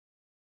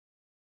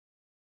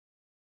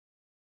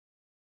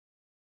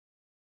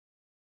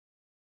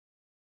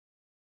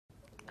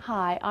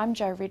Hi, I'm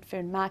Jo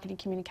Redfern, Marketing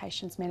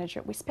Communications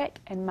Manager at Westpac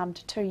and mum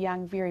to two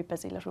young, very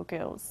busy little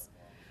girls.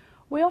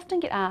 We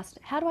often get asked,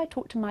 how do I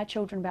talk to my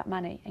children about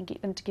money and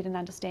get them to get an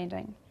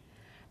understanding?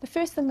 The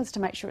first thing is to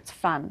make sure it's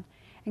fun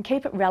and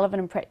keep it relevant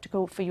and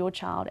practical for your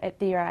child at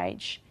their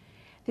age.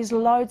 There's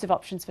loads of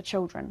options for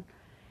children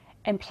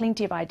and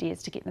plenty of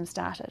ideas to get them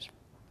started.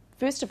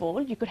 First of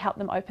all, you could help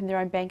them open their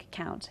own bank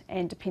account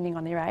and, depending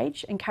on their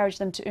age, encourage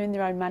them to earn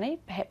their own money,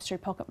 perhaps through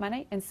pocket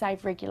money, and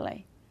save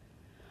regularly.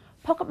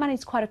 Pocket money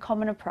is quite a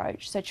common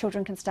approach, so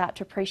children can start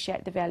to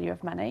appreciate the value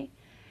of money.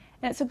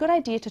 And it's a good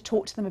idea to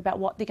talk to them about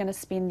what they're going to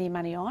spend their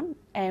money on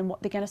and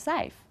what they're going to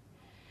save.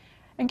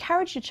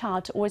 Encourage your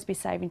child to always be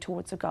saving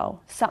towards a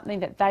goal, something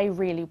that they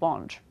really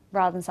want,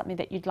 rather than something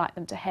that you'd like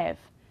them to have.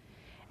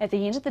 At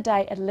the end of the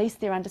day, at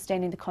least they're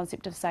understanding the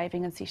concept of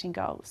saving and setting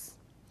goals.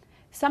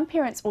 Some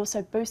parents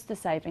also boost the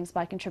savings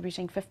by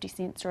contributing 50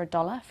 cents or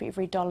 $1 for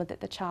every dollar that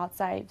the child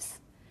saves.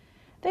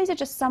 These are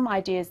just some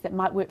ideas that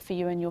might work for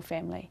you and your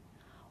family.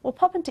 Or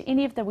pop into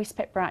any of the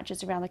Westpac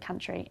branches around the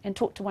country and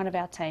talk to one of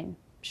our team.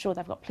 I'm sure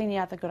they've got plenty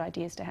of other good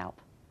ideas to help.